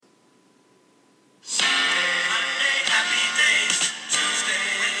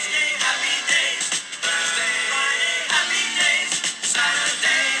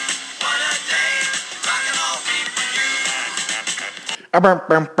Happy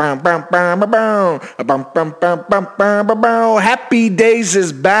Days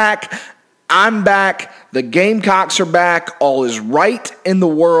is back. I'm back. The Gamecocks are back. All is right in the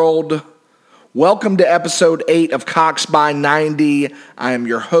world. Welcome to episode 8 of Cox by 90. I am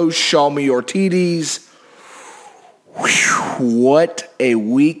your host, Shalmi Ortiz. What a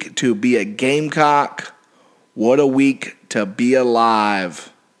week to be a Gamecock. What a week to be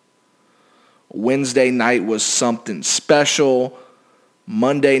alive. Wednesday night was something special.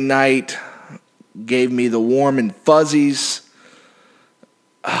 Monday night gave me the warm and fuzzies.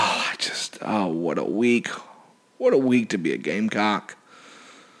 What a week. What a week to be a Gamecock.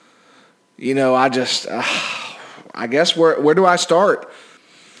 You know, I guess where do I start?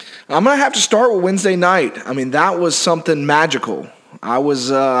 I'm going to have to start with Wednesday night. I mean, that was something magical. I was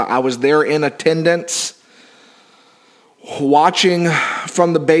there in attendance, watching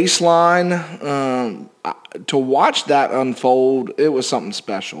from the baseline. To watch that unfold, it was something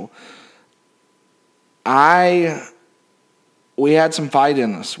special. We had some fight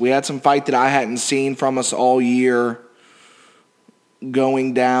in us. We had some fight that I hadn't seen from us all year.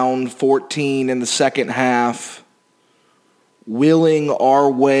 Going down 14 in the second half, willing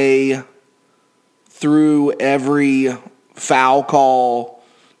our way through every foul call,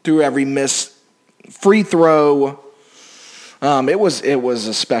 through every missed free throw. It was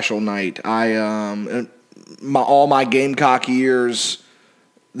a special night. All my Gamecock years,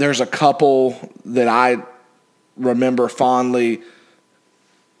 there's a couple that I remember fondly.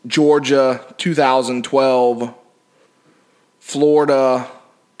 Georgia, 2012. Florida,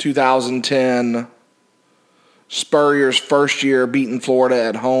 2010. Spurrier's first year beating Florida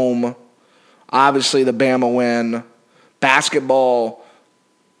at home. Obviously, the Bama win. Basketball,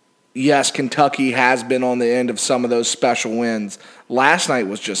 yes, Kentucky has been on the end of some of those special wins. Last night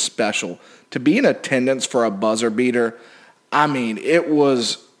was just special. To be in attendance for a buzzer beater, I mean, it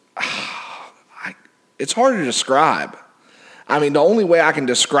was, it's hard to describe. I mean, the only way I can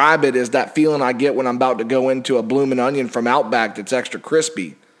describe it is that feeling I get when I'm about to go into a bloomin' onion from Outback that's extra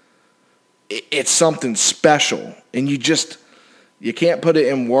crispy. It's something special, and you can't put it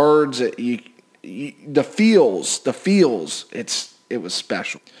in words. The feels, it was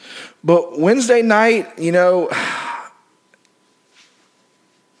special. But Wednesday night,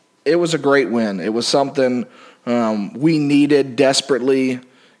 it was a great win. It was something we needed desperately.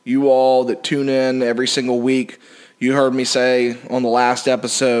 You all that tune in every single week, you heard me say on the last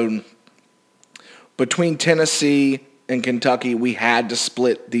episode, between Tennessee and Kentucky, we had to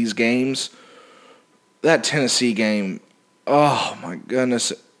split these games. That Tennessee game, oh my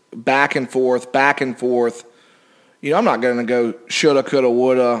goodness, back and forth. I'm not going to go shoulda, coulda,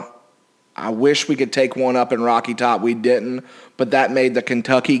 woulda. I wish we could take one up in Rocky Top. We didn't, but that made the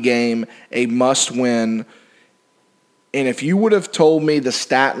Kentucky game a must-win. And if you would have told me the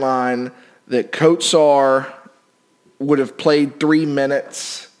stat line that Kotsar would have played 3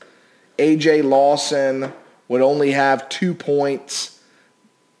 minutes, A.J. Lawson would only have 2 points,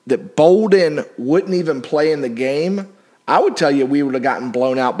 that Bolden wouldn't even play in the game, I would tell you we would have gotten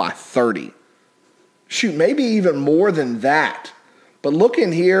blown out by 30. Shoot, maybe even more than that. But look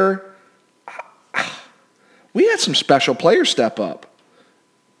in here, we had some special players step up.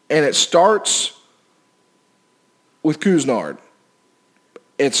 And it starts with Couisnard.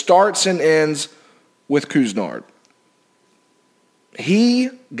 It starts and ends with Couisnard. He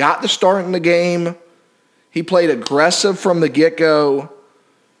got the start in the game. He played aggressive from the get-go.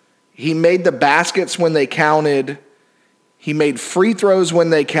 He made the baskets when they counted. He made free throws when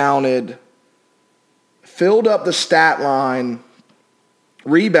they counted. Filled up the stat line.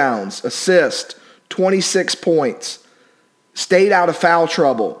 Rebounds, assists, 26 points. Stayed out of foul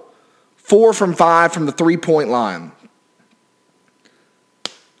trouble. 4 from 5 from the three-point line.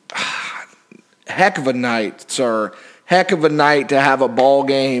 Heck of a night, sir. Heck of a night to have a ball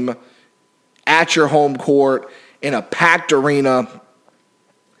game at your home court in a packed arena.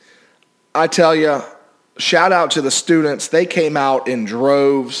 I tell you, shout out to the students. They came out in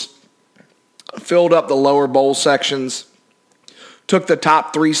droves, filled up the lower bowl sections, took the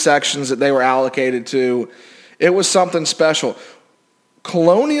top 3 sections that they were allocated to. It was something special.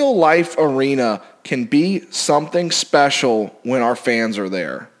 Colonial Life Arena can be something special when our fans are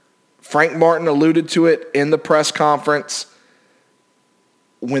there. Frank Martin alluded to it in the press conference.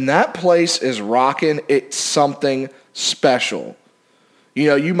 When that place is rocking, it's something special.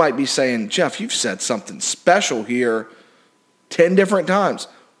 You might be saying, Jeff, you've said something special here 10 different times.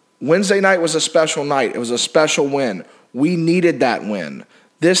 Wednesday night was a special night. It was a special win. We needed that win.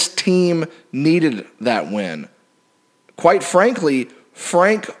 This team needed that win. Quite frankly,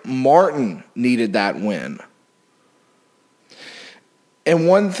 Frank Martin needed that win. And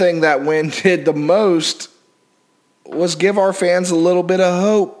one thing that win did the most was give our fans a little bit of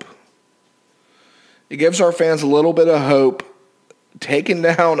hope. It gives our fans a little bit of hope, taking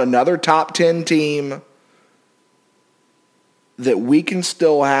down another top 10 team, that we can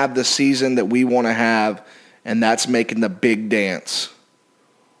still have the season that we want to have, and that's making the big dance.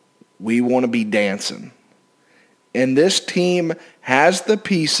 We want to be dancing. And this team has the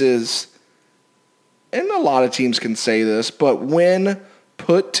pieces, and a lot of teams can say this, but when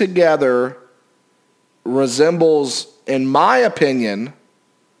put together, resembles, in my opinion,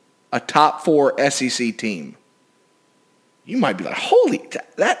 a top 4 SEC team. You might be like, holy,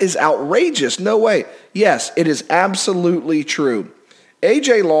 that is outrageous. No way. Yes, it is absolutely true.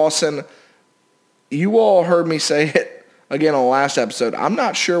 A.J. Lawson, you all heard me say it again on the last episode. I'm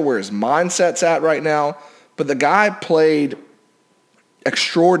not sure where his mindset's at right now, but the guy played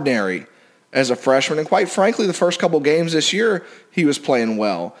extraordinary as a freshman. And quite frankly, the first couple games this year, he was playing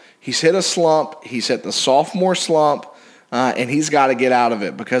well. He's hit a slump. He's hit the sophomore slump, and he's got to get out of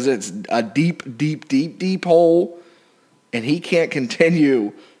it because it's a deep hole, and he can't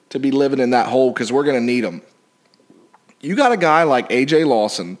continue to be living in that hole because we're going to need him. You got a guy like A.J.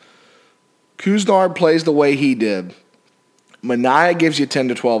 Lawson. Couisnard plays the way he did. Minaya gives you 10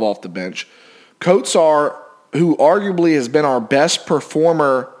 to 12 off the bench. Kotsar, who arguably has been our best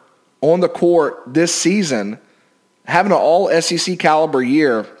performer on the court this season, having an all-SEC caliber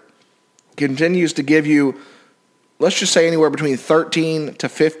year, continues to give you, let's just say, anywhere between 13 to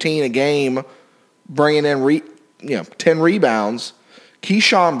 15 a game, bringing in 10 rebounds.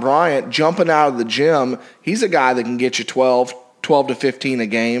 Keyshawn Bryant jumping out of the gym, he's a guy that can get you 12 to 15 a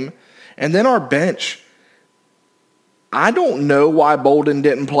game. And then our bench. I don't know why Bolden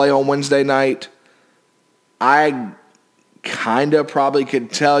didn't play on Wednesday night. I kind of probably could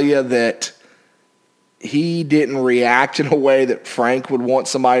tell you that he didn't react in a way that Frank would want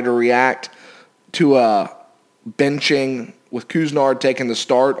somebody to react to a benching with Couisnard taking the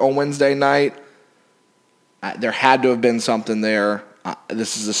start on Wednesday night. There had to have been something there.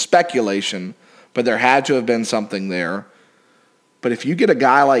 This is a speculation, but there had to have been something there. But if you get a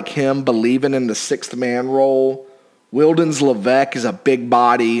guy like him believing in the sixth man role, Wildens Levesque is a big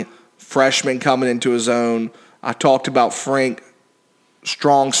body, freshman coming into his own. I talked about Frank,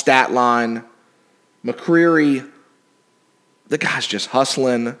 strong stat line. McCreary, the guy's just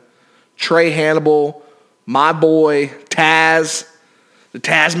hustling. Trey Hannibal, my boy, Taz, the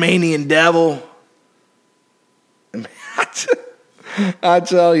Tasmanian Devil. I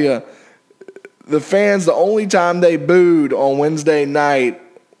tell you, the fans, the only time they booed on Wednesday night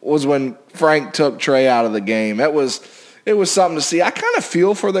was when Frank took Trey out of the game. It was something to see. I kind of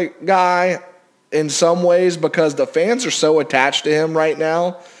feel for the guy in some ways because the fans are so attached to him right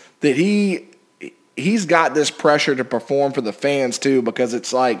now that he's got this pressure to perform for the fans too, because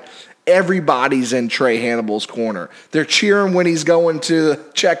it's like everybody's in Trey Hannibal's corner. They're cheering when he's going to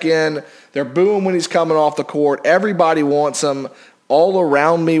check in. They're booing when he's coming off the court. Everybody wants him. All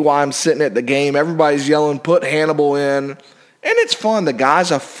around me while I'm sitting at the game, everybody's yelling, put Hannibal in. And it's fun. The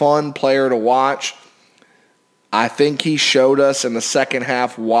guy's a fun player to watch. I think he showed us in the second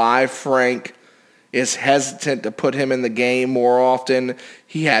half why Frank is hesitant to put him in the game more often.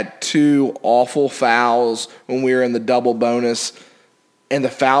 He had 2 awful fouls when we were in the double bonus, and the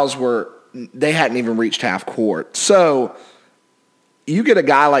fouls they hadn't even reached half court. So you get a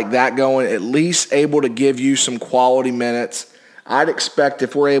guy like that going, at least able to give you some quality minutes. I'd expect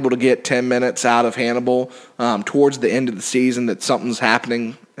if we're able to get 10 minutes out of Hannibal towards the end of the season that something's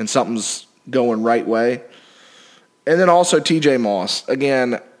happening and something's going right way. And then also TJ Moss.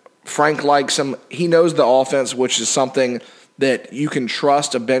 Again, Frank likes him. He knows the offense, which is something that you can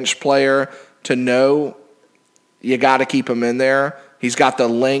trust a bench player to know. You got to keep him in there. He's got the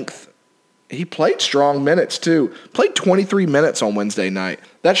length. He played strong minutes too. Played 23 minutes on Wednesday night.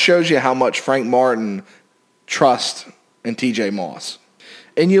 That shows you how much Frank Martin trusts in TJ Moss.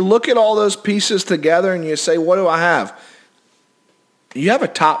 And you look at all those pieces together and you say, what do I have? You have a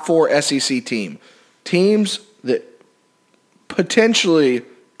top 4 SEC team. Teams that potentially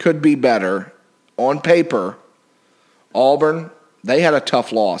could be better on paper. Auburn, they had a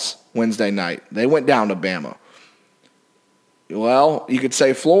tough loss Wednesday night. They went down to Bama. Well, you could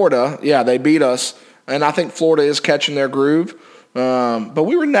say Florida, yeah, they beat us. And I think Florida is catching their groove. But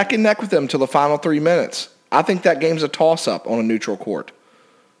we were neck and neck with them till the final 3 minutes. I think that game's a toss-up on a neutral court.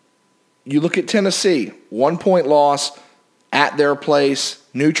 You look at Tennessee, 1-point loss at their place,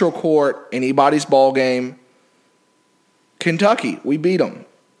 neutral court, anybody's ball game. Kentucky, we beat them.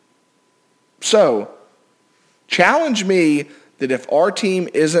 So, challenge me that if our team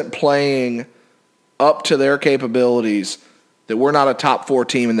isn't playing up to their capabilities, that we're not a top 4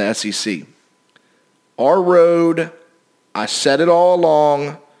 team in the SEC. Our road, I said it all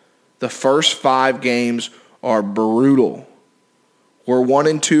along, the first 5 games are brutal. We're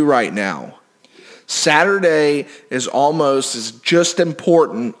 1-2 right now. Saturday is almost as just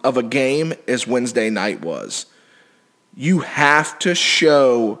important of a game as Wednesday night was. You have to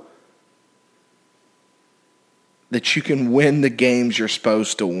show that you can win the games you're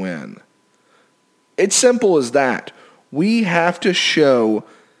supposed to win. It's simple as that. We have to show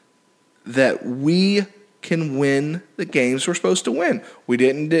that we can win the games we're supposed to win. We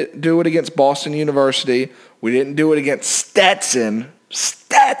didn't do it against Boston University. We didn't do it against Stetson.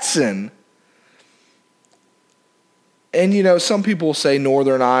 And, some people say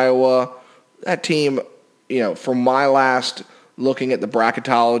Northern Iowa. That team, from my last looking at the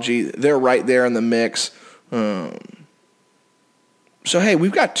bracketology, they're right there in the mix. So, hey,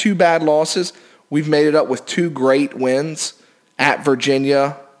 we've got 2 bad losses. We've made it up with 2 great wins at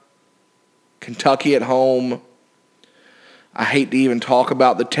Virginia, Kentucky at home. I hate to even talk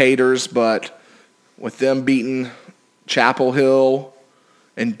about the Taters, but with them beating Chapel Hill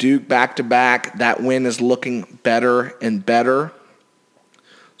and Duke back-to-back, that win is looking better and better.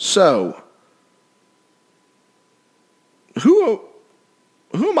 So, who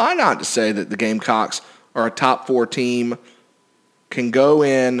am I not to say that the Gamecocks are a top 4 team, can go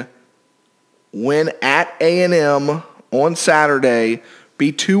in, win at A&M on Saturday,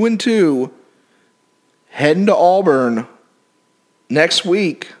 be 2-2, heading to Auburn next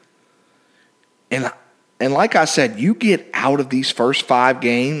week, and like I said, you get out of these first 5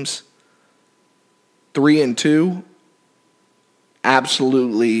 games 3-2,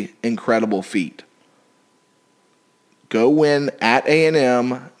 absolutely incredible feat. Go win at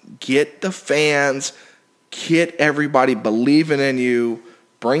A&M, get the fans, get everybody believing in you,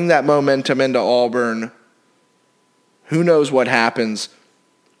 bring that momentum into Auburn. Who knows what happens?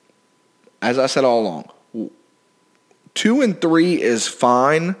 As I said all along, 2-3 is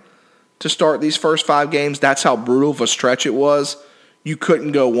fine to start these first 5 games. That's how brutal of a stretch it was. You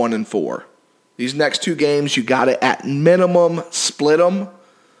couldn't go 1-4. These next 2 games, you got to, at minimum, split them.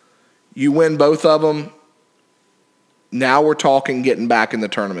 You win both of them. Now we're talking getting back in the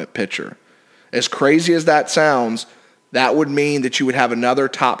tournament picture. As crazy as that sounds, that would mean that you would have another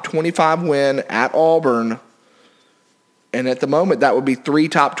top 25 win at Auburn. And at the moment, that would be 3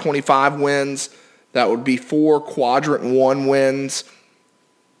 top 25 wins. That would be 4 quadrant 1 wins.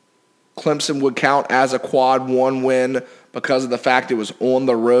 Clemson would count as a quad 1 win because of the fact it was on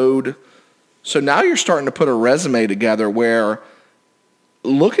the road. So now you're starting to put a resume together where,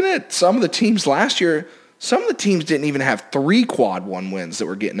 looking at some of the teams last year, some of the teams didn't even have 3 quad 1 wins that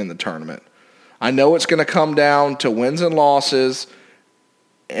were getting in the tournament. I know it's going to come down to wins and losses,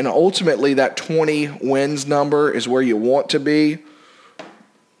 and ultimately that 20 wins number is where you want to be.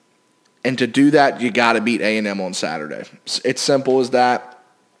 And to do that, you got to beat A&M on Saturday. It's simple as that.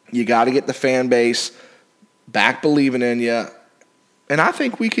 You got to get the fan base back believing in you, and I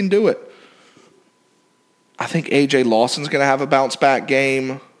think we can do it. I think A.J. Lawson's going to have a bounce-back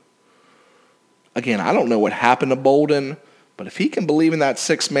game. Again, I don't know what happened to Bolden, but if he can believe in that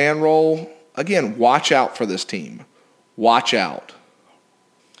 6-man role, again, watch out for this team. Watch out.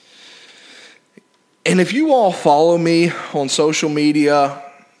 And if you all follow me on social media,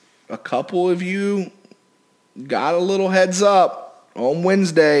 a couple of you got a little heads up on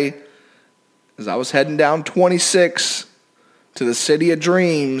Wednesday as I was heading down 26 to the City of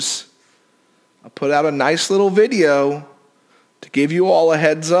Dreams. I put out a nice little video to give you all a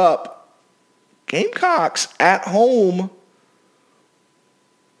heads up. Gamecocks at home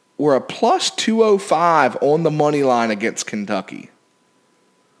were a plus 205 on the money line against Kentucky.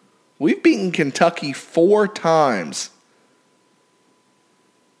 We've beaten Kentucky 4 times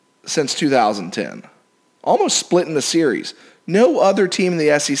since 2010. Almost splitting the series. No other team in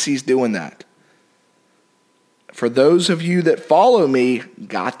the SEC is doing that. For those of you that follow me,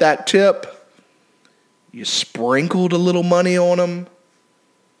 got that tip. You sprinkled a little money on them.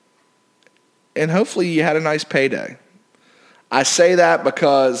 And hopefully you had a nice payday. I say that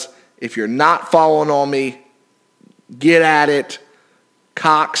because if you're not following on me, get at it.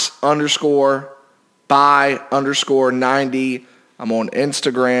 Cox_by_90. I'm on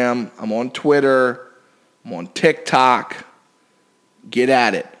Instagram. I'm on Twitter. I'm on TikTok. Get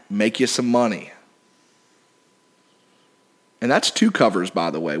at it. Make you some money. And that's 2 covers,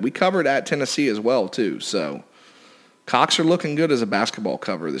 by the way. We covered at Tennessee as well, too. So Cox are looking good as a basketball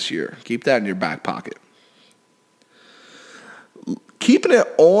cover this year. Keep that in your back pocket. Keeping it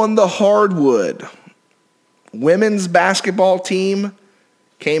on the hardwood. Women's basketball team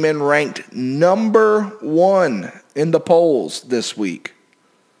came in ranked number 1 in the polls this week.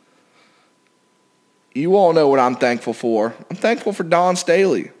 You all know what I'm thankful for. I'm thankful for Dawn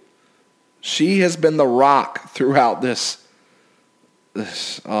Staley. She has been the rock throughout this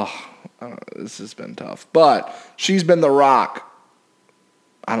has been tough. But she's been the rock.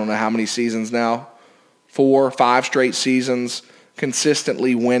 I don't know how many seasons now. 4, 5 straight seasons.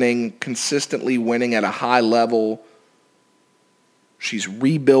 Consistently winning at a high level. She's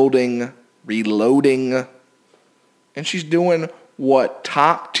rebuilding, reloading, and she's doing what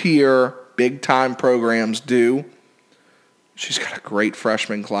top-tier, big-time programs do. She's got a great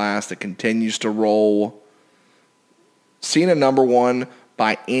freshman class that continues to roll. Seen a number one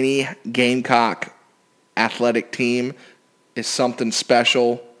by any Gamecock athletic team is something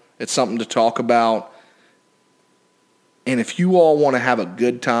special. It's something to talk about. And if you all want to have a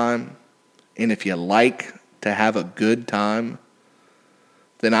good time, and if you like to have a good time,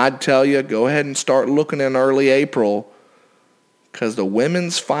 then I'd tell you, go ahead and start looking in early April, because the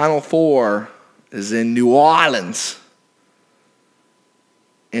women's Final Four is in New Orleans.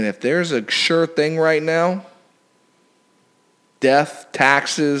 And if there's a sure thing right now, death,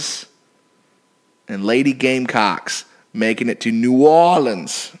 taxes, and Lady Gamecocks making it to New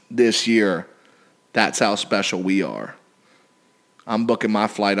Orleans this year, that's how special we are. I'm booking my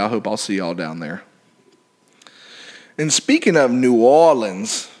flight. I hope I'll see y'all down there. And speaking of New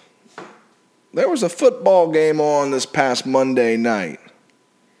Orleans, there was a football game on this past Monday night.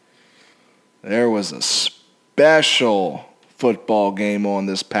 There was a special football game on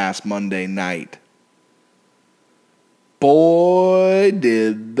this past Monday night. Boy,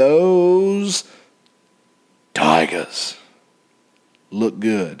 did those Tigers look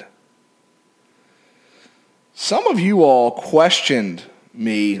good. Some of you all questioned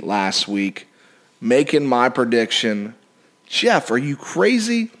me last week making my prediction. Jeff, are you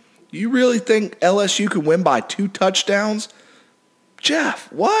crazy? You really think LSU could win by 2 touchdowns?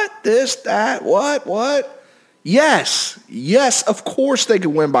 Jeff, what? This, that, what? Yes, of course they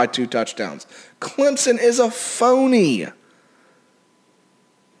could win by 2 touchdowns. Clemson is a phony.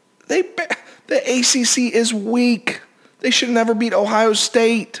 The ACC is weak. They should never beat Ohio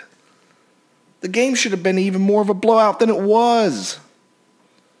State. The game should have been even more of a blowout than it was.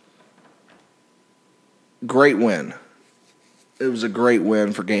 Great win. It was a great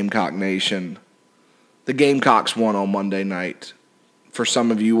win for Gamecock Nation. The Gamecocks won on Monday night. For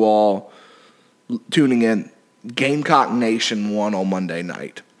some of you all tuning in, Gamecock Nation won on Monday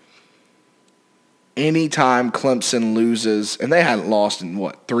night. Anytime Clemson loses, and they hadn't lost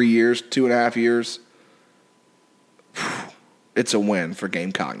in 3 years, 2.5 years, it's a win for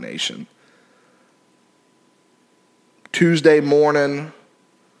Gamecock Nation. Tuesday morning,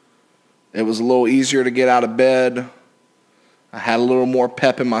 it was a little easier to get out of bed. I had a little more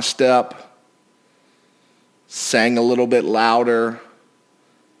pep in my step. Sang a little bit louder.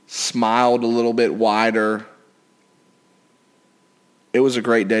 Smiled a little bit wider. It was a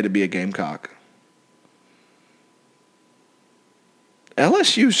great day to be a Gamecock.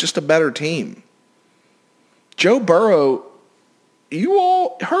 LSU's just a better team. Joe Burrow, you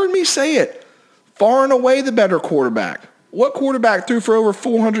all heard me say it, far and away the better quarterback. What quarterback threw for over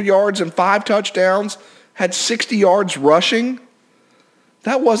 400 yards and 5 touchdowns, had 60 yards rushing?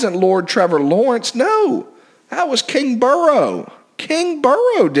 That wasn't Lord Trevor Lawrence. No, that was King Burrow. King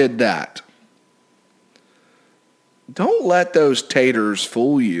Burrow did that. Don't let those taters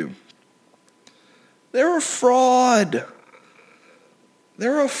fool you. They're a fraud.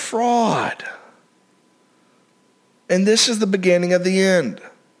 They're a fraud. And this is the beginning of the end.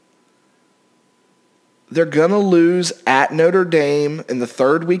 They're going to lose at Notre Dame in the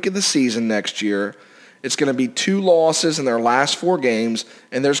 3rd week of the season next year. It's going to be 2 losses in their last 4 games,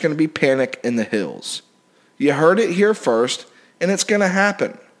 and there's going to be panic in the hills. You heard it here first, and it's going to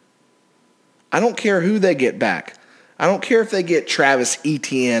happen. I don't care who they get back. I don't care if they get Travis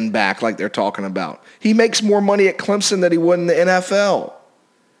Etienne back like they're talking about. He makes more money at Clemson than he would in the NFL.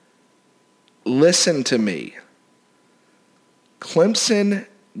 Listen to me. Clemson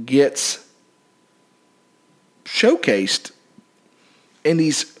gets showcased in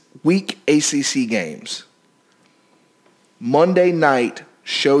these weak ACC games. Monday night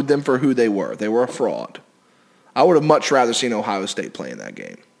showed them for who they were. They were a fraud. I would have much rather seen Ohio State play in that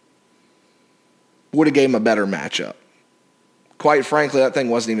game. Would have gave them a better matchup. Quite frankly, that thing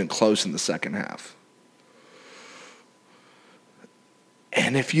wasn't even close in the second half.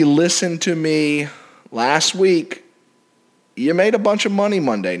 And if you listened to me last week, you made a bunch of money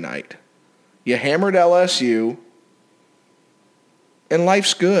Monday night. You hammered LSU, and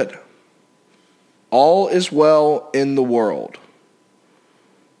life's good. All is well in the world.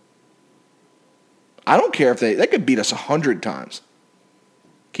 I don't care if they could beat us 100 times.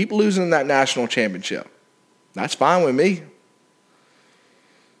 Keep losing that national championship. That's fine with me.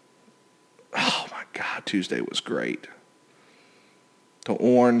 Oh, my God, Tuesday was great. The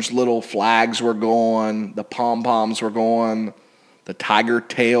orange little flags were going. The pom-poms were going. The tiger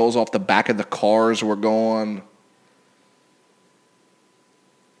tails off the back of the cars were going.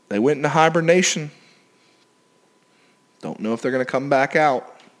 They went into hibernation. Don't know if they're going to come back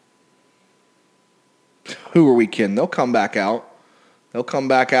out. Who are we kidding? They'll come back out. They'll come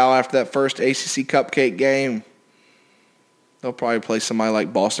back out after that first ACC Cupcake game. They'll probably play somebody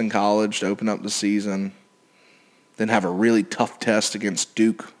like Boston College to open up the season. Then have a really tough test against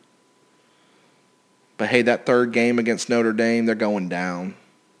Duke. But hey, that third game against Notre Dame, they're going down.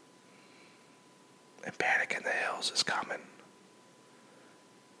 And Panic in the Hills is coming.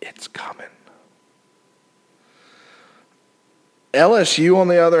 It's coming. LSU, on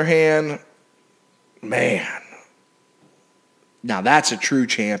the other hand, man, now that's a true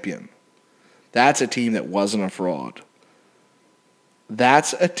champion. That's a team that wasn't a fraud.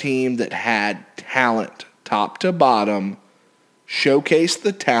 That's a team that had talent, top to bottom, showcased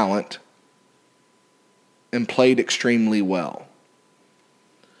the talent, and played extremely well.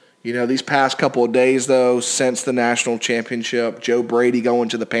 You know, these past couple of days, though, since the national championship, Joe Brady going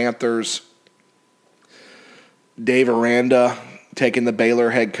to the Panthers, Dave Aranda taking the Baylor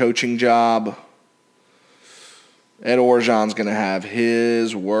head coaching job, Ed Orgeron's going to have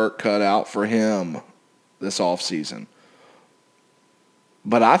his work cut out for him this offseason.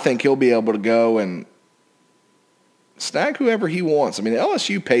 But I think he'll be able to go and snag whoever he wants. I mean,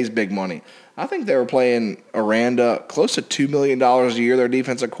 LSU pays big money. I think they were playing Aranda close to $2 million a year, their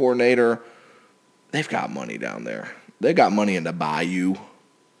defensive coordinator. They've got money down there. They've got money in the bayou.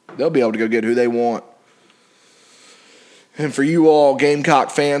 They'll be able to go get who they want. And for you all Gamecock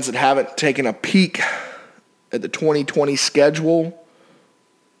fans that haven't taken a peek at the 2020 schedule,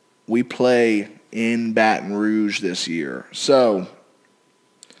 we play in Baton Rouge this year. So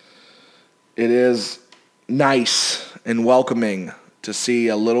it is nice and welcoming to see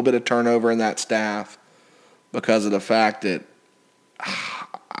a little bit of turnover in that staff because of the fact that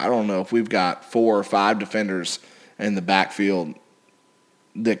I don't know if we've got 4 or 5 defenders in the backfield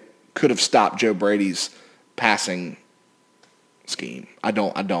that could have stopped Joe Brady's passing scheme. I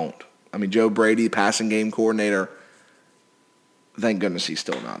don't. I mean, Joe Brady, passing game coordinator, thank goodness he's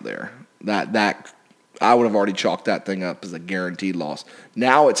still not there. That I would have already chalked that thing up as a guaranteed loss.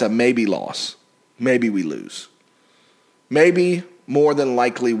 Now it's a maybe loss. Maybe we lose. Maybe more than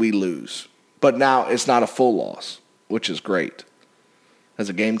likely we lose. But now it's not a full loss, which is great. As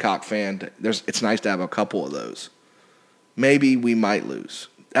a Gamecock fan, it's nice to have a couple of those. Maybe we might lose.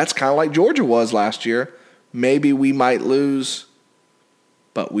 That's kind of like Georgia was last year. Maybe we might lose,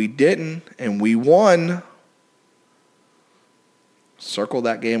 but we didn't, and we won. Circle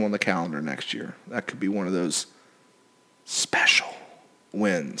that game on the calendar next year. That could be one of those special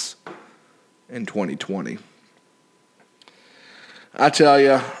wins in 2020. I tell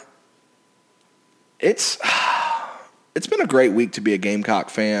you, it's been a great week to be a Gamecock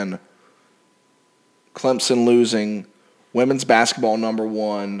fan. Clemson losing, women's basketball number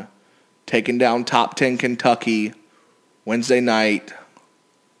 1, taking down top 10 Kentucky Wednesday night.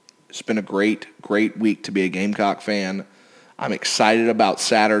 It's been a great, great week to be a Gamecock fan. I'm excited about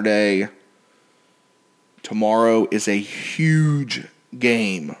Saturday. Tomorrow is a huge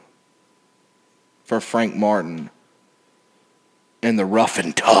game for Frank Martin and the rough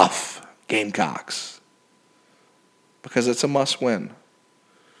and tough Gamecocks because it's a must-win.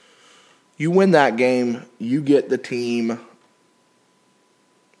 You win that game, you get the team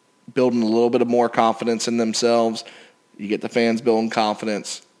building a little bit of more confidence in themselves. You get the fans building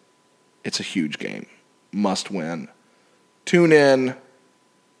confidence. It's a huge game. Must win. Tune in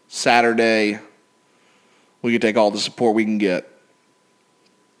Saturday. We can take all the support we can get.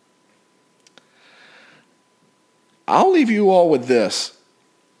 I'll leave you all with this.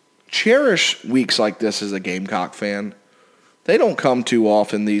 Cherish weeks like this as a Gamecock fan. They don't come too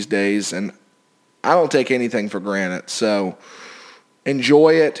often these days, and I don't take anything for granted. So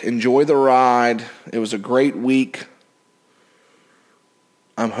enjoy it. Enjoy the ride. It was a great week.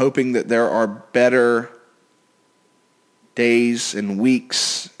 I'm hoping that there are better days and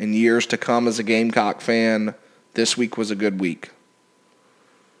weeks and years to come as a Gamecock fan. This week was a good week.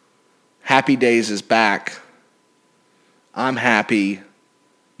 Happy Days is back. I'm happy.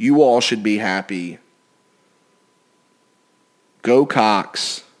 You all should be happy. Go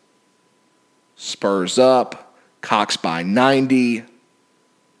Cox. Spurs up. Cox by 90.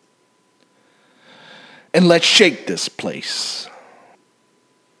 And let's shake this place.